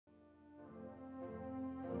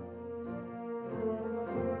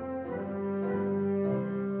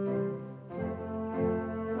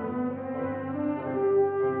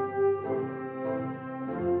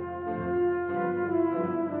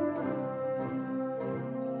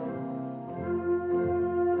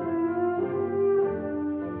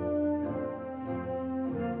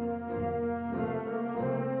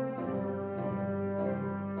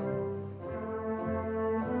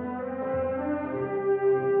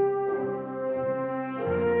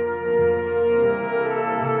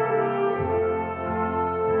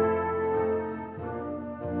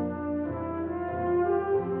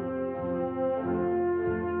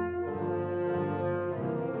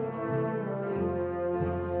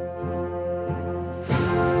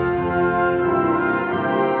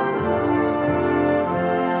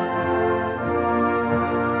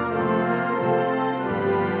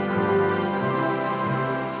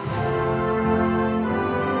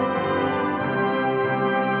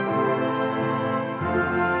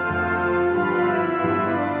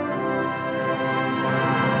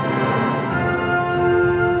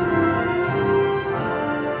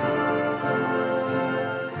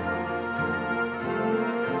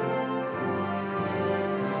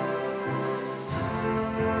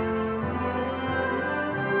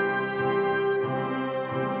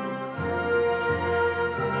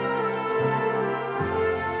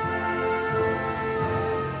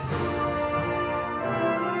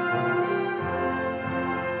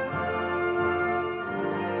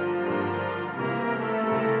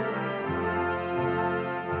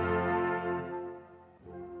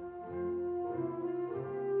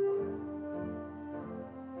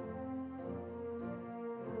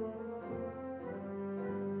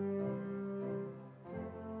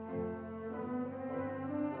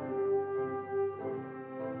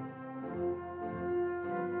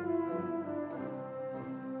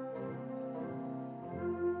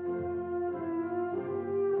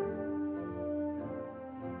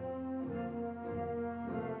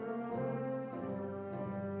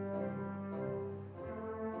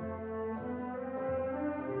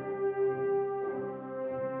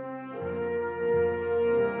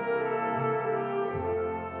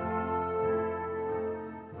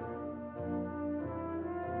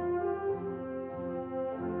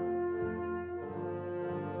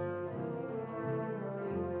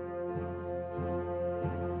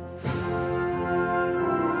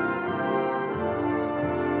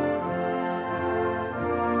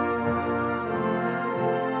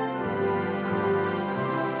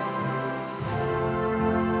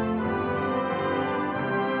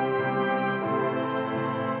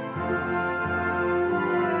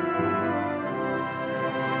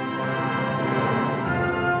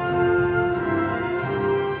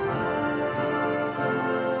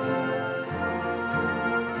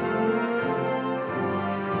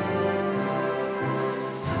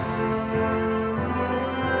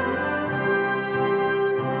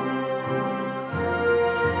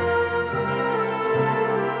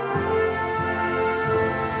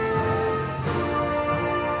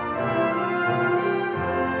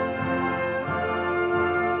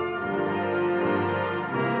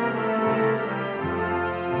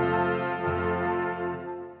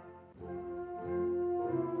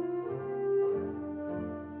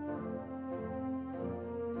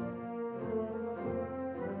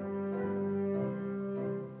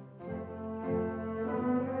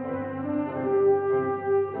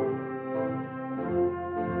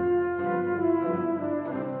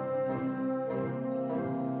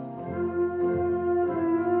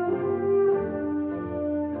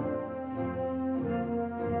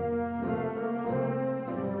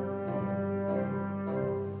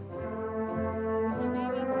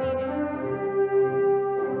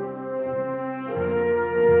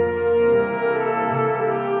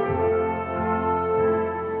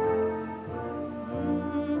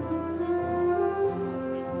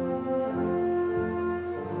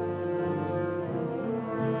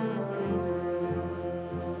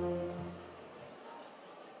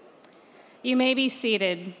You may be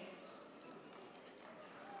seated.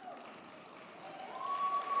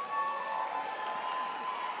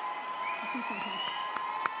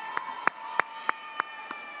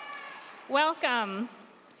 Welcome.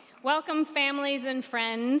 Welcome, families and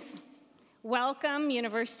friends. Welcome,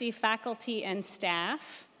 university faculty and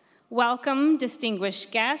staff. Welcome, distinguished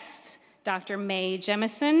guests, Dr. Mae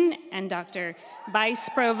Jemison and Dr. Vice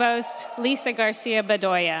Provost Lisa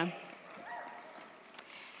Garcia-Bedoya.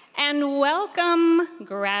 And welcome,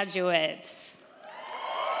 graduates.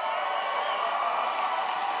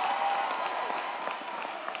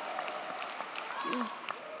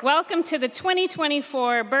 Welcome to the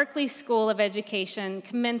 2024 Berkeley School of Education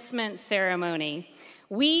Commencement Ceremony.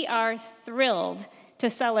 We are thrilled to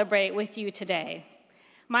celebrate with you today.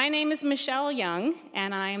 My name is Michelle Young,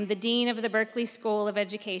 and I am the Dean of the Berkeley School of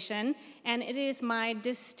Education, and it is my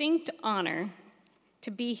distinct honor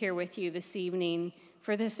to be here with you this evening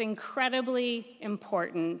for this incredibly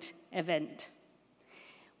important event.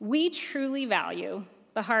 We truly value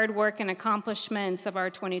the hard work and accomplishments of our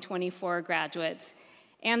 2024 graduates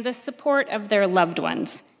and the support of their loved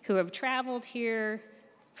ones who have traveled here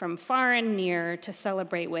from far and near to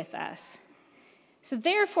celebrate with us. So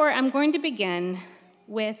therefore, I'm going to begin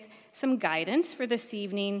with some guidance for this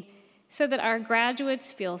evening so that our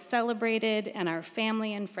graduates feel celebrated and our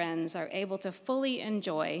family and friends are able to fully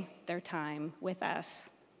enjoy their time with us.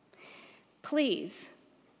 Please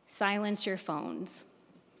silence your phones.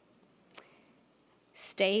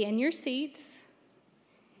 Stay in your seats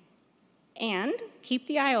and keep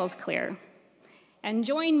the aisles clear. And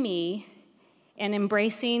join me in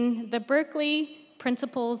embracing the Berkeley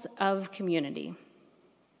principles of community.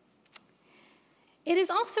 It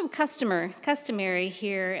is also customary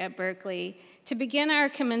here at Berkeley to begin our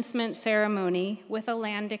commencement ceremony with a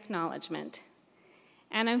land acknowledgment.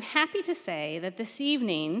 And I'm happy to say that this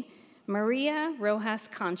evening, Maria Rojas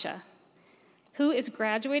Concha, who is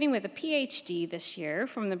graduating with a PhD this year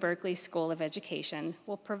from the Berkeley School of Education,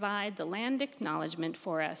 will provide the land acknowledgment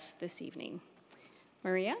for us this evening.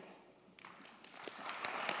 Maria?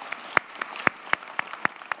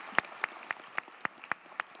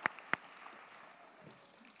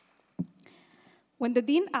 When the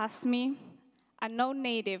dean asked me, a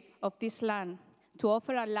non-native of this land, to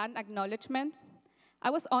offer a land acknowledgement,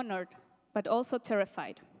 I was honored, but also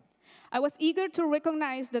terrified. I was eager to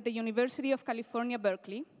recognize that the University of California,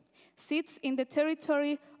 Berkeley, sits in the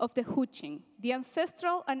territory of the Huichin, the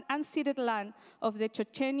ancestral and unceded land of the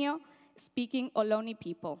Chochenyo-speaking Ohlone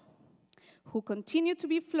people, who continue to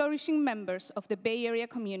be flourishing members of the Bay Area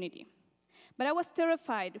community. But I was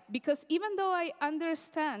terrified because even though I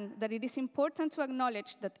understand that it is important to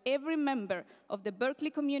acknowledge that every member of the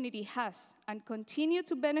Berkeley community has and continue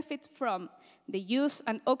to benefit from the use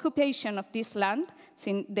and occupation of this land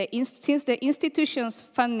since the institution's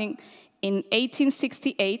founding in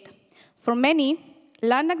 1868, for many,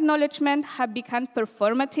 land acknowledgement have become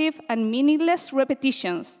performative and meaningless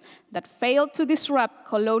repetitions that fail to disrupt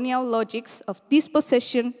colonial logics of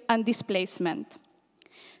dispossession and displacement.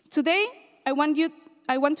 Today, I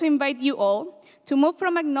want to invite you all to move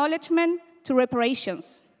from acknowledgement to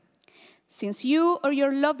reparations. Since you or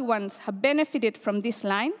your loved ones have benefited from this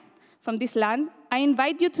land, I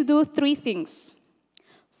invite you to do three things.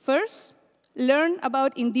 First, learn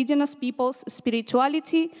about indigenous peoples'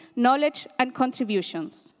 spirituality, knowledge, and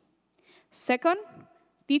contributions. Second,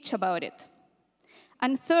 teach about it.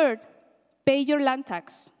 And third, pay your land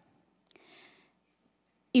tax.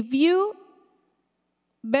 If you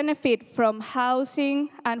benefit from housing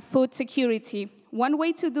and food security, one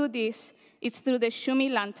way to do this is through the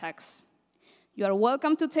Shumi land tax. You are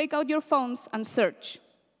welcome to take out your phones and search.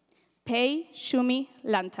 Pay Shumi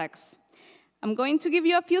land tax. I'm going to give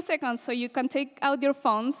you a few seconds so you can take out your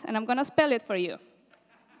phones, and I'm going to spell it for you.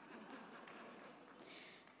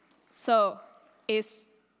 So it's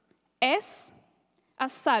S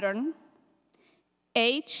as Saturn,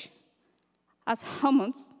 H as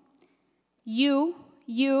Hummus,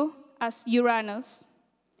 U as Uranus,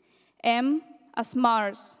 M as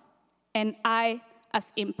Mars, and I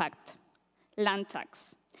as Impact, land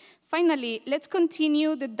tax. Finally, let's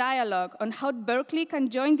continue the dialogue on how Berkeley can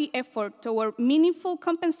join the effort toward meaningful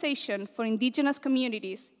compensation for indigenous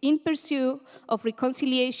communities in pursuit of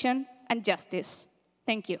reconciliation and justice.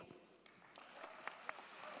 Thank you.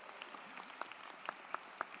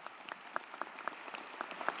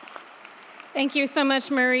 Thank you so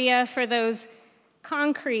much, Maria, for those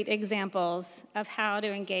concrete examples of how to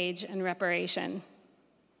engage in reparation.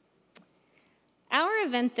 Our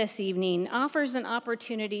event this evening offers an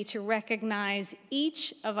opportunity to recognize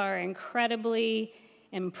each of our incredibly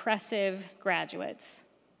impressive graduates.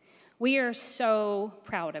 We are so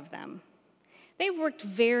proud of them. They've worked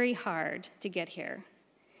very hard to get here,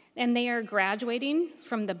 and they are graduating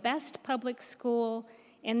from the best public school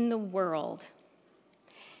in the world.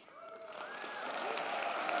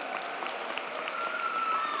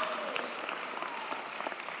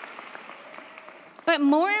 But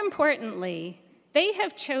more importantly, they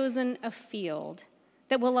have chosen a field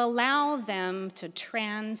that will allow them to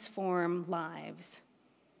transform lives.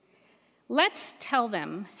 Let's tell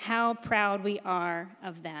them how proud we are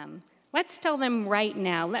of them. Let's tell them right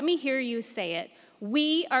now. Let me hear you say it.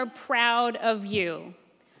 We are proud of you.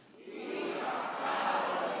 We are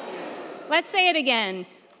proud of you. Let's say it again.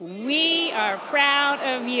 We are proud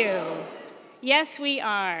of you. Yes, we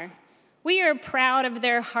are. We are proud of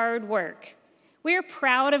their hard work. We are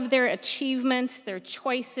proud of their achievements, their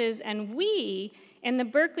choices, and we in the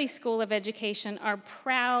Berkeley School of Education are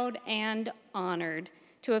proud and honored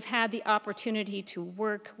to have had the opportunity to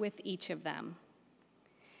work with each of them.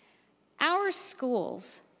 Our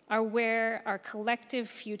schools are where our collective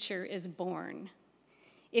future is born.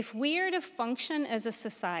 If we are to function as a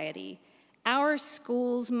society, our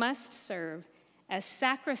schools must serve as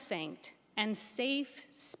sacrosanct and safe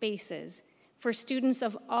spaces for students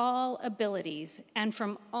of all abilities and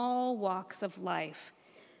from all walks of life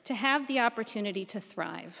to have the opportunity to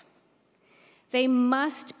thrive. They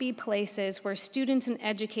must be places where students and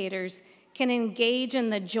educators can engage in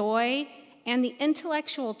the joy and the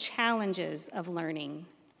intellectual challenges of learning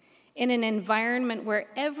in an environment where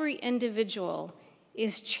every individual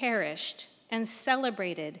is cherished and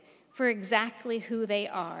celebrated for exactly who they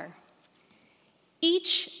are.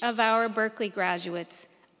 Each of our Berkeley graduates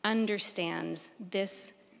understands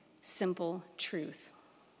this simple truth.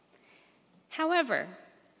 However,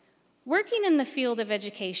 working in the field of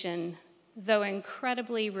education, though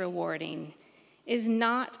incredibly rewarding, is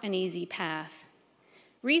not an easy path.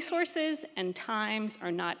 Resources and times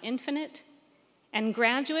are not infinite, and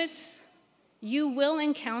graduates, you will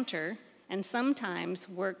encounter and sometimes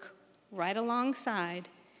work right alongside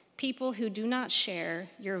people who do not share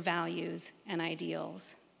your values and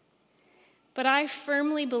ideals. But I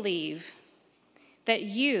firmly believe that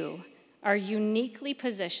you are uniquely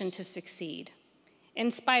positioned to succeed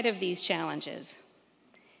in spite of these challenges.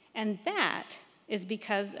 And that is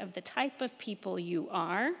because of the type of people you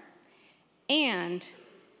are and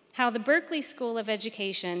how the Berkeley School of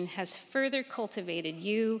Education has further cultivated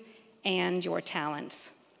you and your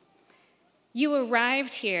talents. You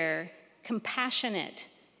arrived here compassionate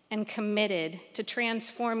and committed to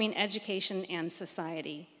transforming education and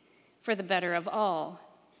society for the better of all.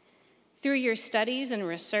 Through your studies and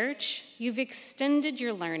research, you've extended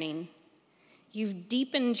your learning, you've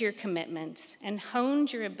deepened your commitments, and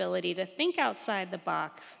honed your ability to think outside the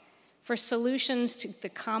box for solutions to the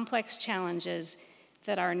complex challenges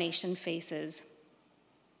that our nation faces.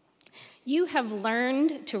 You have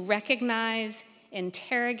learned to recognize,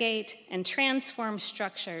 interrogate, and transform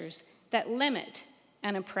structures that limit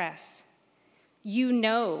and oppress. You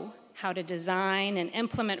know how to design and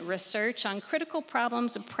implement research on critical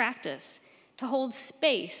problems of practice, to hold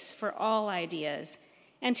space for all ideas,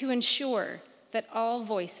 and to ensure that all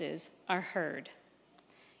voices are heard.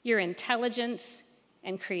 Your intelligence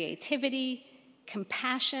and creativity,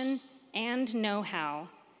 compassion, and know-how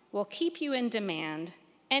will keep you in demand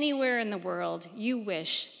anywhere in the world you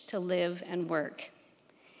wish to live and work.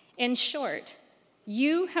 In short,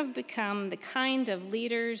 you have become the kind of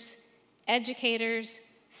leaders, educators,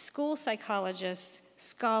 school psychologists,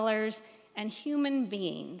 scholars, and human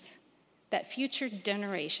beings that future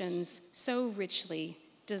generations so richly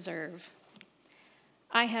deserve.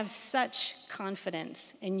 I have such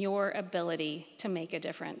confidence in your ability to make a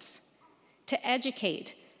difference, to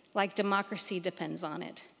educate like democracy depends on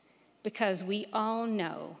it, because we all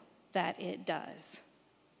know that it does.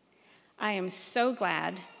 I am so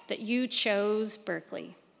glad that you chose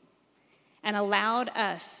Berkeley and allowed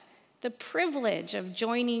us the privilege of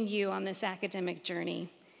joining you on this academic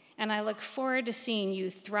journey, and I look forward to seeing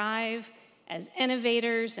you thrive as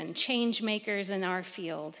innovators and change makers in our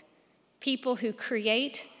field, people who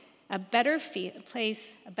create a better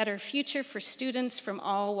place, a better future for students from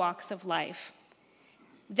all walks of life.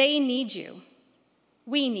 They need you,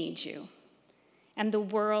 we need you, and the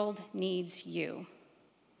world needs you.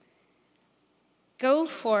 Go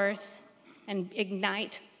forth and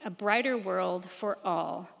ignite a brighter world for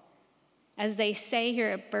all. As they say here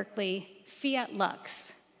at Berkeley, fiat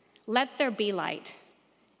lux, let there be light,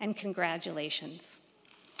 and congratulations.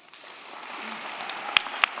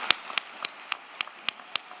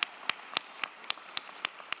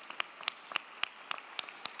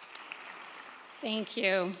 Thank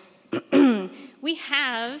you. We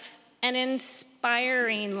have an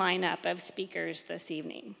inspiring lineup of speakers this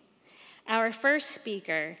evening. Our first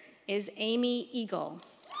speaker is Aimee Eagle.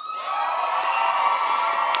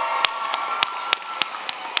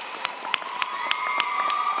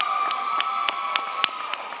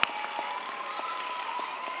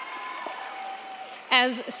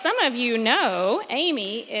 As some of you know,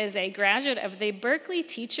 Aimee is a graduate of the Berkeley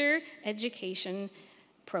Teacher Education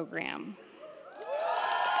Program.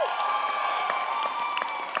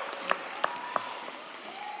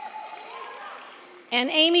 And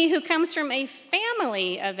Aimee, who comes from a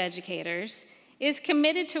family of educators, is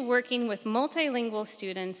committed to working with multilingual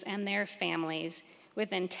students and their families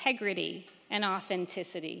with integrity and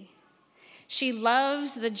authenticity. She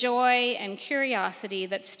loves the joy and curiosity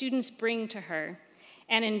that students bring to her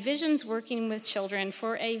and envisions working with children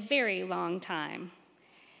for a very long time.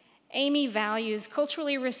 Aimee values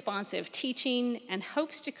culturally responsive teaching and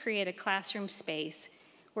hopes to create a classroom space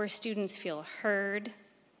where students feel heard,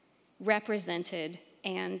 represented,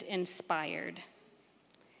 and inspired.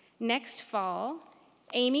 Next fall,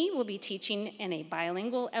 Aimee will be teaching in a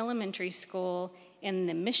bilingual elementary school in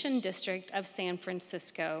the Mission District of San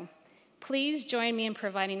Francisco. Please join me in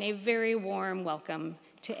providing a very warm welcome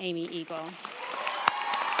to Aimee Eagle.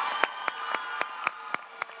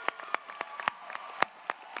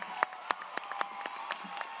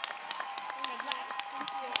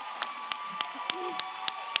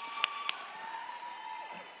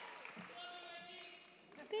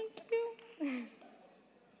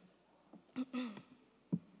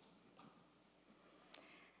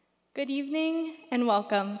 Good evening and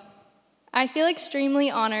welcome. I feel extremely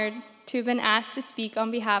honored to have been asked to speak on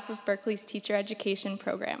behalf of Berkeley's Teacher Education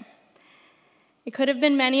Program. It could have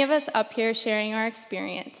been many of us up here sharing our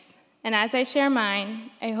experience, and as I share mine,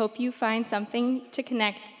 I hope you find something to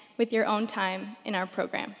connect with your own time in our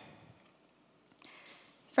program.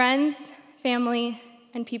 Friends, family,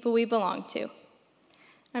 and people we belong to,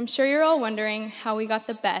 I'm sure you're all wondering how we got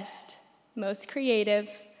the best, most creative,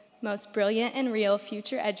 most brilliant and real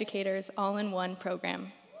future educators all in one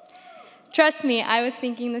program. Trust me, I was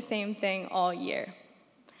thinking the same thing all year.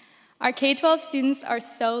 Our K-12 students are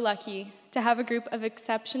so lucky to have a group of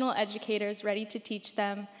exceptional educators ready to teach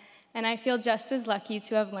them, and I feel just as lucky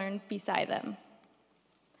to have learned beside them.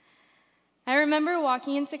 I remember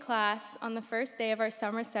walking into class on the first day of our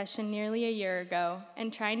summer session nearly a year ago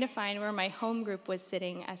and trying to find where my home group was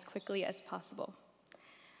sitting as quickly as possible.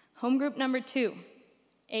 Home group number 2.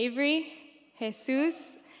 Avery,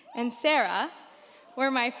 Jesus, and Sarah were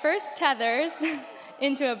my first tethers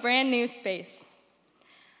into a brand new space.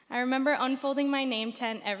 I remember unfolding my name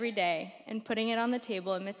tent every day and putting it on the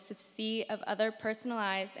table amidst a sea of other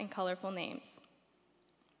personalized and colorful names.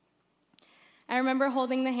 I remember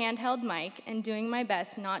holding the handheld mic and doing my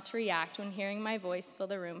best not to react when hearing my voice fill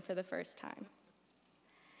the room for the first time.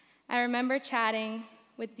 I remember chatting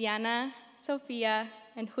with Diana, Sofia,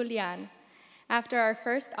 and Julian after our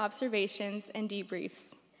first observations and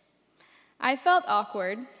debriefs. I felt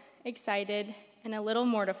awkward, excited, and a little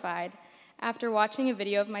mortified after watching a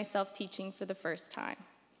video of myself teaching for the first time.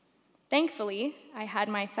 Thankfully, I had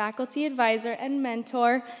my faculty advisor and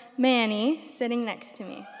mentor, Manny, sitting next to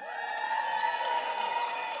me.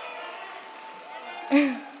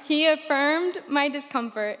 He affirmed my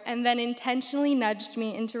discomfort and then intentionally nudged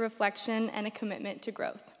me into reflection and a commitment to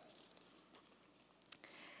growth.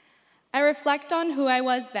 I reflect on who I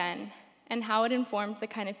was then and how it informed the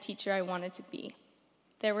kind of teacher I wanted to be.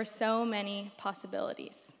 There were so many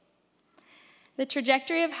possibilities. The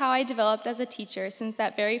trajectory of how I developed as a teacher since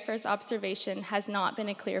that very first observation has not been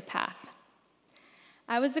a clear path.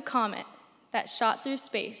 I was a comet that shot through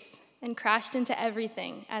space and crashed into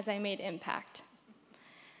everything as I made impact.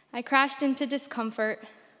 I crashed into discomfort,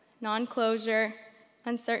 non-closure,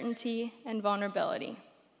 uncertainty, and vulnerability.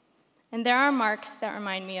 And there are marks that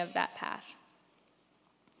remind me of that path.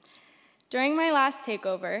 During my last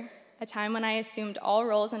takeover, a time when I assumed all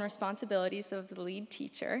roles and responsibilities of the lead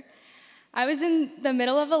teacher, I was in the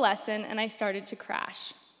middle of a lesson and I started to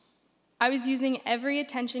crash. I was using every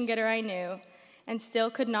attention getter I knew and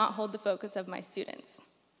still could not hold the focus of my students.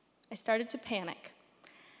 I started to panic,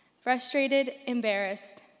 frustrated,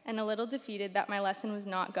 embarrassed, and a little defeated that my lesson was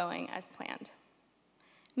not going as planned.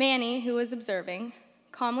 Manny, who was observing,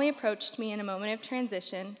 calmly approached me in a moment of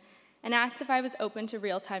transition and asked if I was open to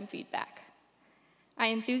real-time feedback. I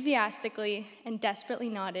enthusiastically and desperately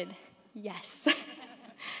nodded, yes.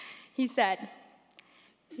 He said,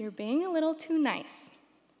 "You're being a little too nice.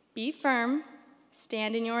 Be firm,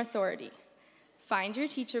 stand in your authority. Find your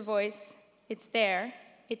teacher voice. It's there,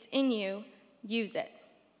 it's in you, use it."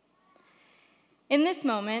 In this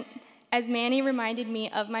moment, as Manny reminded me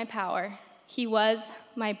of my power, he was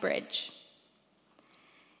my bridge.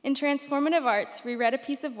 In transformative arts, we read a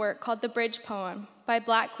piece of work called The Bridge Poem by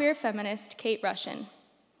Black queer feminist Kate Rushin.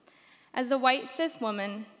 As a white cis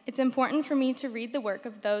woman, it's important for me to read the work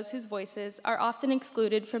of those whose voices are often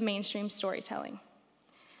excluded from mainstream storytelling.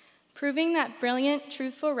 Proving that brilliant,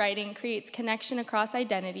 truthful writing creates connection across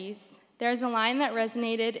identities, there is a line that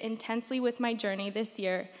resonated intensely with my journey this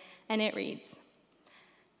year, and it reads,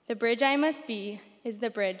 "The bridge I must be is the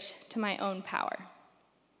bridge to my own power."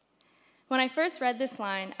 When I first read this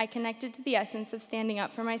line, I connected to the essence of standing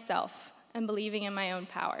up for myself and believing in my own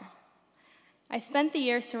power. I spent the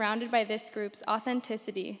year surrounded by this group's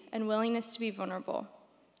authenticity and willingness to be vulnerable,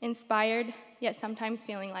 inspired, yet sometimes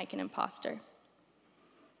feeling like an imposter.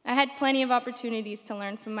 I had plenty of opportunities to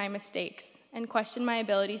learn from my mistakes and question my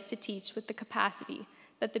abilities to teach with the capacity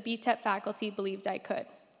that the BTEP faculty believed I could.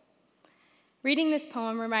 Reading this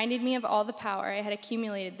poem reminded me of all the power I had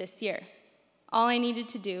accumulated this year. All I needed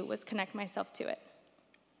to do was connect myself to it.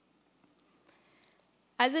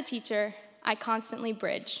 As a teacher, I constantly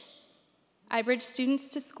bridge. I bridge students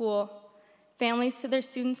to school, families to their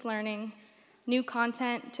students' learning, new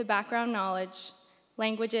content to background knowledge,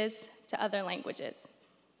 languages to other languages.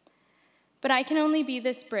 But I can only be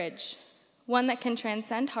this bridge, one that can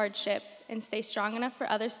transcend hardship and stay strong enough for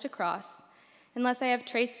others to cross, unless I have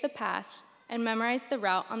traced the path and memorized the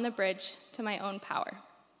route on the bridge to my own power.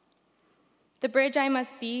 The bridge I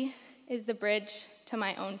must be is the bridge to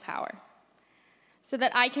my own power, so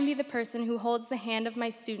that I can be the person who holds the hand of my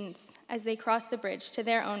students as they cross the bridge to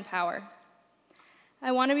their own power.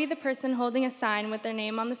 I want to be the person holding a sign with their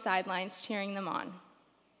name on the sidelines, cheering them on.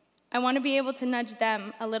 I want to be able to nudge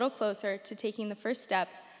them a little closer to taking the first step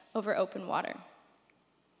over open water.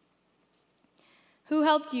 Who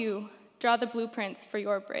helped you draw the blueprints for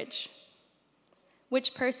your bridge?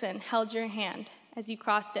 Which person held your hand as you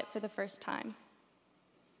crossed it for the first time?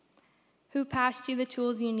 Who passed you the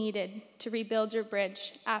tools you needed to rebuild your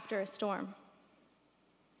bridge after a storm?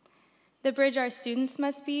 The bridge our students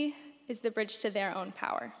must be is the bridge to their own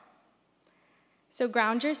power. So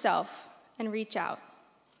ground yourself and reach out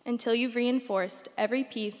until you've reinforced every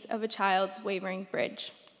piece of a child's wavering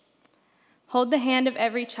bridge. Hold the hand of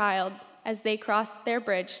every child as they cross their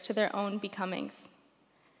bridge to their own becomings.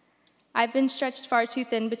 I've been stretched far too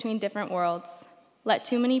thin between different worlds, let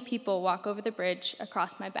too many people walk over the bridge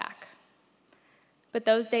across my back. But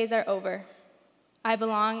those days are over. I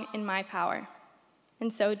belong in my power,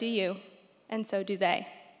 and so do you, and so do they.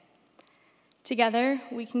 Together,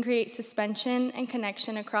 we can create suspension and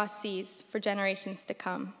connection across seas for generations to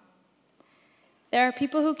come. There are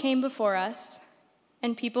people who came before us,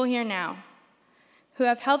 and people here now, who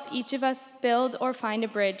have helped each of us build or find a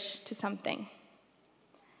bridge to something.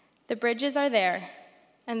 The bridges are there,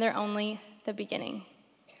 and they're only the beginning.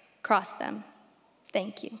 Cross them.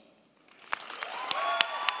 Thank you.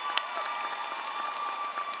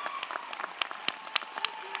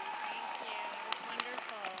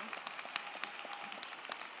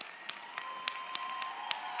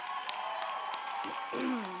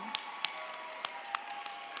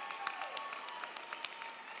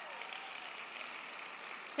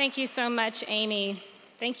 Thank you so much, Aimee.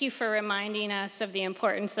 Thank you for reminding us of the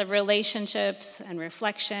importance of relationships and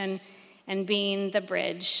reflection and being the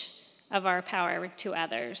bridge of our power to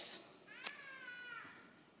others.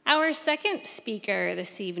 Our second speaker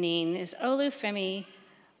this evening is Olufemi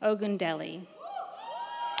Ogundele.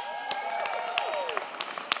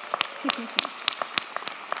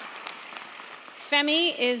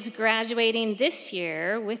 Femi is graduating this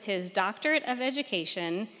year with his doctorate of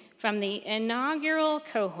education from the inaugural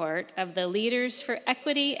cohort of the Leaders for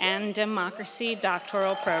Equity and Democracy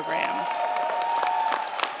doctoral program.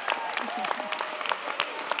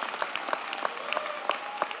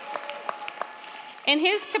 In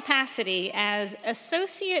his capacity as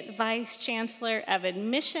Associate Vice Chancellor of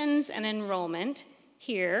Admissions and Enrollment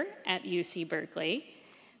here at UC Berkeley,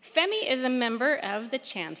 Femi is a member of the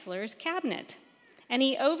Chancellor's Cabinet, and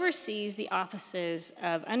he oversees the offices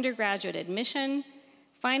of undergraduate admission,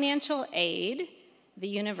 financial aid, the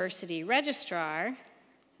university registrar,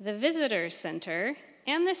 the visitors center,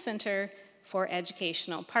 and the Center for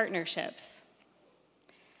Educational Partnerships.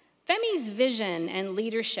 Femi's vision and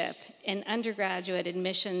leadership in undergraduate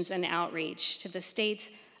admissions and outreach to the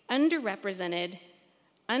state's underrepresented,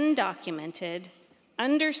 undocumented,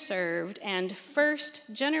 underserved, and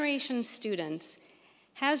first-generation students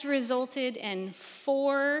has resulted in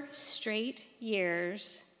 4 straight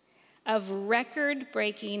years of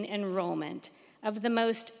record-breaking enrollment of the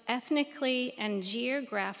most ethnically and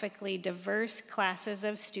geographically diverse classes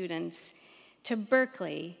of students to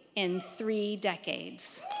Berkeley in 3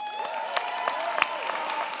 decades.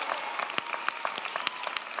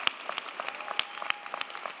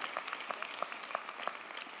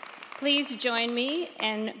 Please join me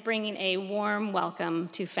in bringing a warm welcome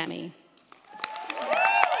to Femi.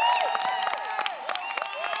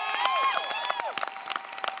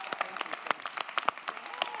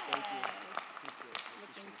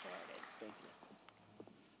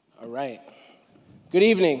 All right. Good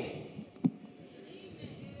evening.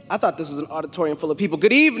 I thought this was an auditorium full of people.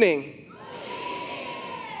 Good evening.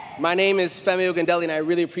 My name is Femi Ogundele, and I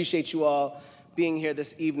really appreciate you all being here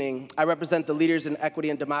this evening. I represent the Leaders in Equity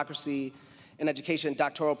and Democracy in Education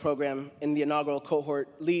doctoral program in the inaugural cohort,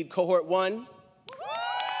 lead cohort 1.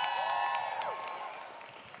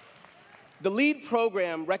 The LEAD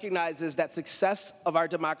program recognizes that success of our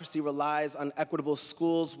democracy relies on equitable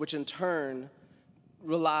schools, which in turn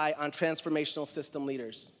rely on transformational system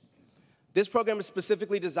leaders. This program is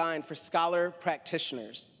specifically designed for scholar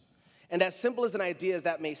practitioners. And as simple as an idea as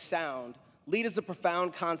that may sound, LEAD is a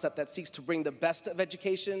profound concept that seeks to bring the best of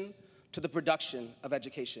education to the production of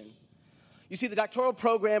education. You see, the doctoral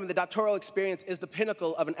program and the doctoral experience is the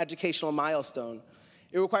pinnacle of an educational milestone.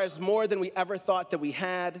 It requires more than we ever thought that we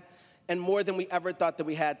had, and more than we ever thought that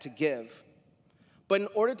we had to give. But in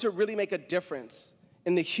order to really make a difference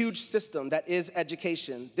in the huge system that is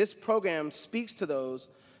education, this program speaks to those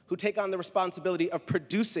who take on the responsibility of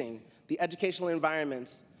producing the educational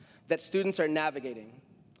environments that students are navigating.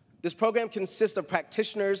 This program consists of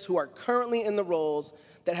practitioners who are currently in the roles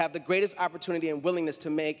that have the greatest opportunity and willingness to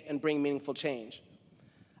make and bring meaningful change.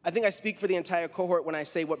 I think I speak for the entire cohort when I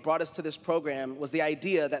say what brought us to this program was the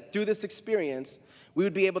idea that through this experience, we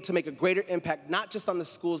would be able to make a greater impact, not just on the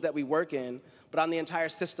schools that we work in, but on the entire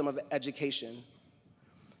system of education.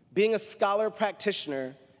 Being a scholar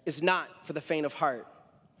practitioner is not for the faint of heart.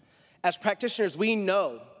 As practitioners, we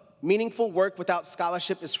know meaningful work without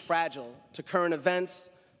scholarship is fragile to current events,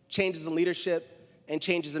 changes in leadership, and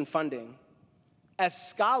changes in funding. As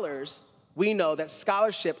scholars, we know that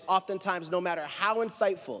scholarship, oftentimes, no matter how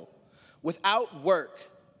insightful, without work,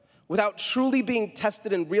 without truly being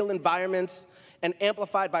tested in real environments and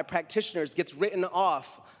amplified by practitioners, gets written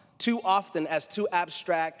off too often as too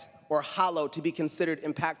abstract or hollow to be considered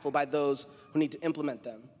impactful by those who need to implement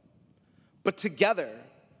them. But together,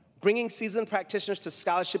 bringing seasoned practitioners to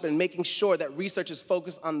scholarship and making sure that research is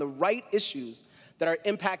focused on the right issues that are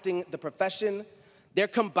impacting the profession, their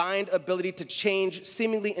combined ability to change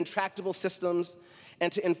seemingly intractable systems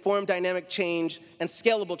and to inform dynamic change and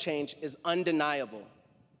scalable change is undeniable.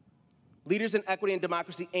 Leaders in Equity and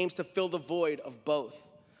Democracy aims to fill the void of both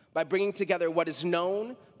by bringing together what is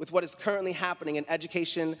known with what is currently happening in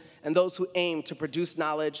education and those who aim to produce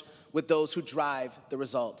knowledge with those who drive the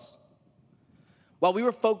results. While we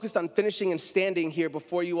were focused on finishing and standing here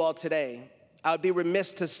before you all today, I would be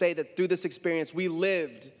remiss to say that through this experience, we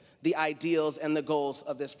lived the ideals and the goals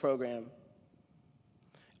of this program.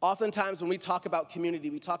 Oftentimes when we talk about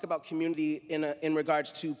community in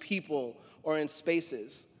regards to people or in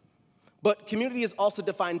spaces. But community is also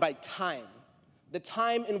defined by time, the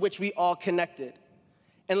time in which we all connected.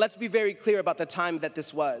 And let's be very clear about the time that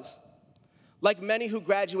this was. Like many who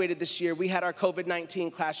graduated this year, we had our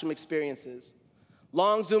COVID-19 classroom experiences.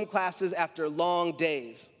 Long Zoom classes after long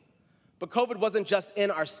days. But COVID wasn't just in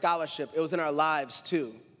our scholarship, it was in our lives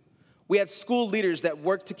too. We had school leaders that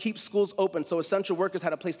worked to keep schools open so essential workers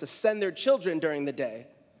had a place to send their children during the day,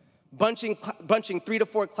 bunching 3 to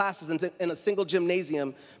 4 classes in a single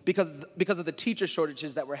gymnasium because of the teacher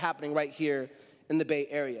shortages that were happening right here in the Bay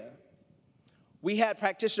Area. We had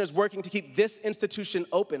practitioners working to keep this institution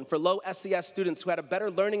open for low SES students who had a better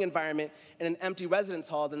learning environment in an empty residence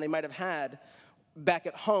hall than they might have had back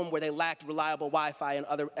at home where they lacked reliable Wi-Fi and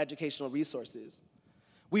other educational resources.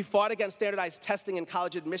 We fought against standardized testing in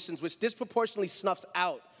college admissions, which disproportionately snuffs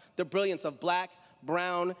out the brilliance of Black,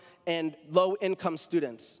 brown, and low-income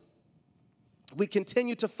students. We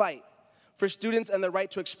continue to fight for students and the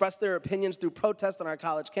right to express their opinions through protests on our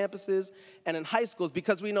college campuses and in high schools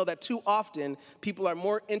because we know that too often people are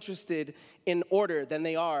more interested in order than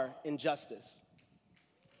they are in justice.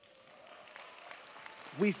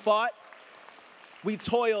 We fought, we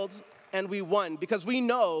toiled, and we won because we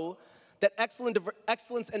know that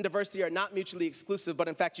excellence and diversity are not mutually exclusive, but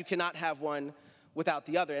in fact you cannot have one without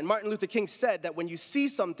the other. And Martin Luther King said that when you see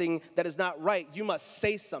something that is not right, you must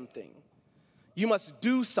say something. You must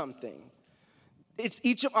do something. It's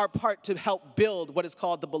each of our part to help build what is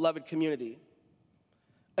called the beloved community.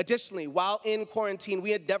 Additionally, while in quarantine,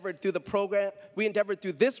 we endeavored through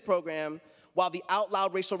this program while the out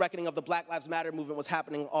loud racial reckoning of the Black Lives Matter movement was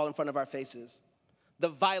happening all in front of our faces. the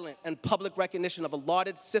violent and public recognition of a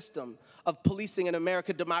lauded system of policing in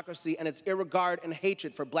American democracy and its irregard and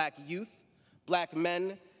hatred for black youth, black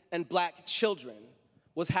men, and black children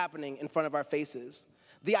was happening in front of our faces.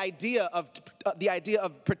 The idea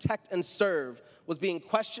of protect and serve was being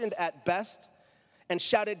questioned at best and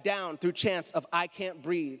shouted down through chants of "I can't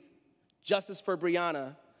breathe," "Justice for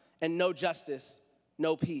Breonna," and "No justice,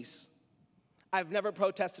 no peace." I've never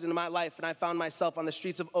protested in my life, and I found myself on the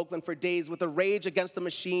streets of Oakland for days with a rage against the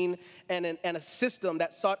machine and a system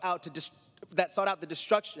that sought out the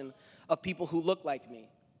destruction of people who look like me.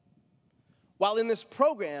 While in this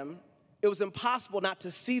program, it was impossible not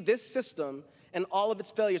to see this system and all of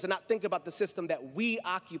its failures and not think about the system that we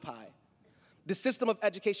occupy, the system of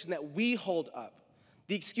education that we hold up,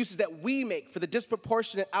 the excuses that we make for the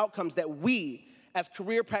disproportionate outcomes that we, as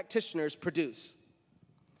career practitioners, produce.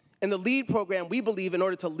 In the LEAD program, we believe in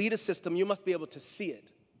order to lead a system, you must be able to see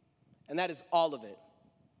it, and that is all of it.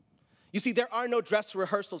 You see, there are no dress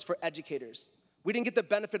rehearsals for educators. We didn't get the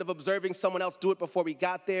benefit of observing someone else do it before we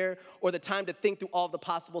got there or the time to think through all the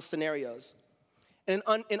possible scenarios. And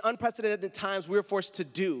in unprecedented times, we were forced to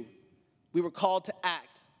do. We were called to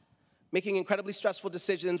act, making incredibly stressful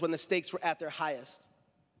decisions when the stakes were at their highest.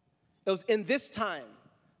 It was in this time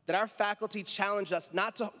that our faculty challenged us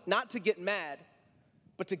not to get mad,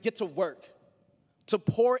 but to get to work, to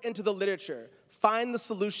pour into the literature, find the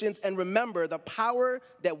solutions, and remember the power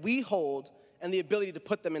that we hold and the ability to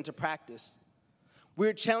put them into practice. We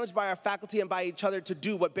were challenged by our faculty and by each other to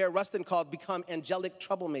do what Bear Rustin called become angelic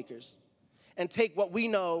troublemakers and take what we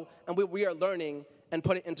know and what we are learning and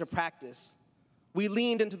put it into practice. We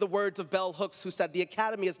leaned into the words of Bell Hooks, who said, "The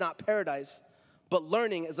academy is not paradise, but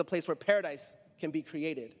learning is a place where paradise can be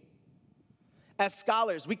created." As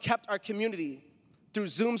scholars, we kept our community through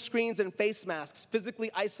Zoom screens and face masks, physically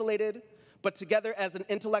isolated, but together as an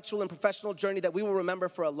intellectual and professional journey that we will remember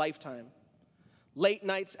for a lifetime. Late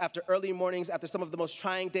nights after early mornings after some of the most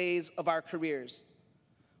trying days of our careers.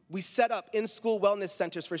 We set up in-school wellness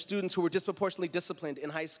centers for students who were disproportionately disciplined in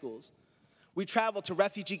high schools. We traveled to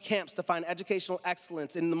refugee camps to find educational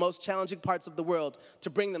excellence in the most challenging parts of the world to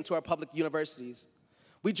bring them to our public universities.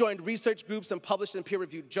 We joined research groups and published in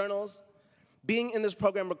peer-reviewed journals. Being in this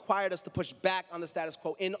program required us to push back on the status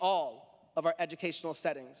quo in all of our educational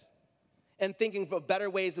settings and thinking of better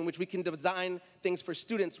ways in which we can design things for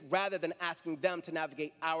students rather than asking them to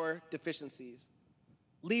navigate our deficiencies.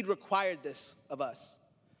 LEAD required this of us.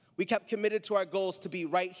 We kept committed to our goals to be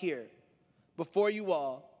right here, before you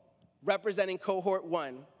all, representing cohort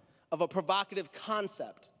 1 of a provocative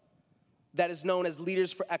concept that is known as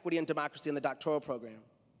Leaders for Equity and Democracy in the doctoral program.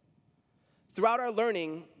 Throughout our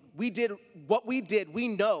learning, what we did, we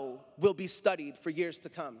know will be studied for years to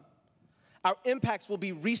come. Our impacts will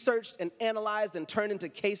be researched and analyzed and turned into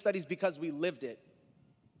case studies because we lived it.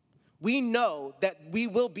 We know that we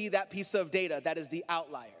will be that piece of data that is the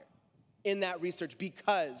outlier in that research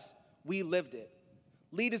because we lived it.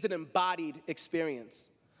 LEAD is an embodied experience,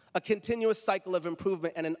 a continuous cycle of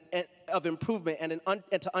improvement and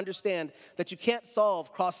to understand that you can't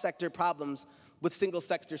solve cross-sector problems with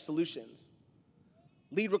single-sector solutions.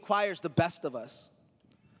 LEAD requires the best of us.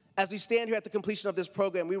 As we stand here at the completion of this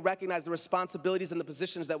program, we recognize the responsibilities and the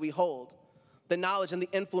positions that we hold, the knowledge and the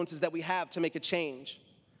influences that we have to make a change.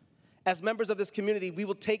 As members of this community, we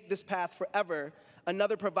will take this path forever,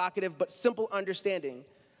 another provocative but simple understanding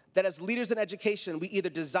that as leaders in education, we either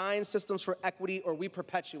design systems for equity or we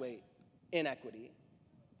perpetuate inequity.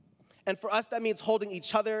 And for us, that means holding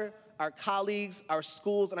each other, our colleagues, our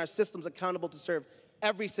schools, and our systems accountable to serve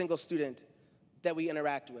every single student that we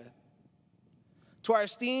interact with. To our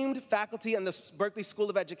esteemed faculty and the Berkeley School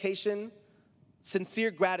of Education,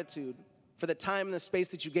 sincere gratitude for the time and the space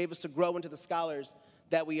that you gave us to grow into the scholars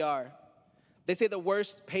that we are. They say the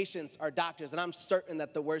worst patients are doctors, and I'm certain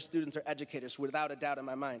that the worst students are educators, without a doubt in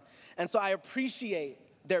my mind. And so I appreciate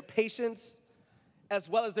their patience, as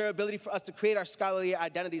well as their ability for us to create our scholarly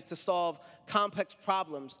identities to solve complex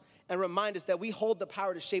problems and remind us that we hold the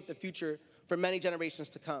power to shape the future for many generations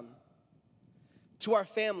to come. To our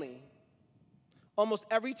family, almost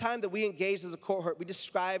every time that we engaged as a cohort, we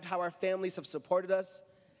described how our families have supported us,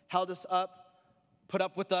 held us up, put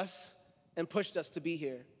up with us, and pushed us to be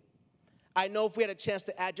here. I know if we had a chance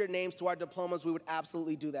to add your names to our diplomas, we would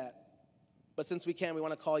absolutely do that. But since we can, we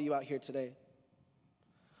want to call you out here today.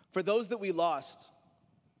 For those that we lost,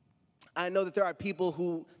 I know that there are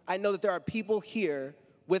people here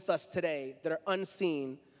with us today that are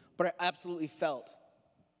unseen, but are absolutely felt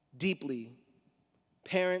deeply.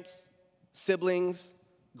 Parents, siblings,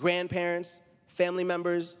 grandparents, family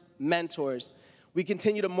members, mentors. We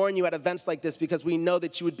continue to mourn you at events like this because we know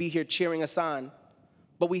that you would be here cheering us on.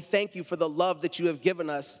 but we thank you for the love that you have given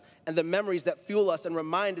us and the memories that fuel us and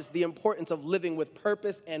remind us the importance of living with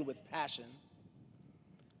purpose and with passion.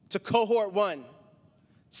 To Cohort 1,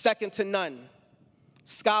 second to none,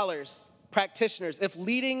 scholars, practitioners, if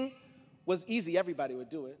leading was easy, everybody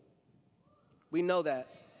would do it. We know that.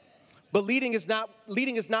 But leading is not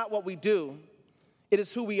what we do. It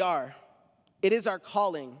is who we are. It is our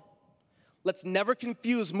calling. Let's never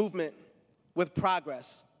confuse movement with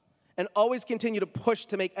progress and always continue to push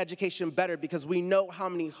to make education better, because we know how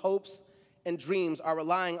many hopes and dreams are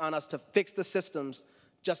relying on us to fix the systems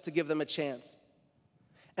just to give them a chance.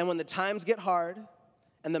 And when the times get hard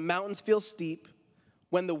and the mountains feel steep,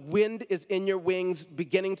 when the wind is in your wings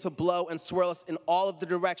beginning to blow and swirl us in all of the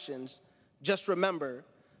directions, just remember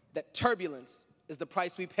that turbulence is the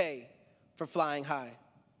price we pay for flying high.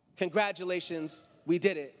 Congratulations, we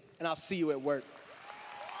did it, and I'll see you at work.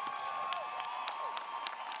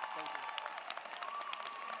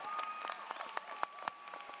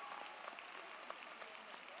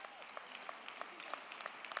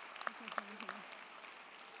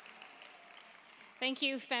 Thank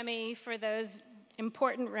you, Femi, for those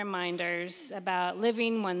important reminders about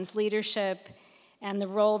living one's leadership and the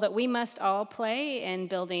role that we must all play in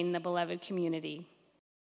building the beloved community.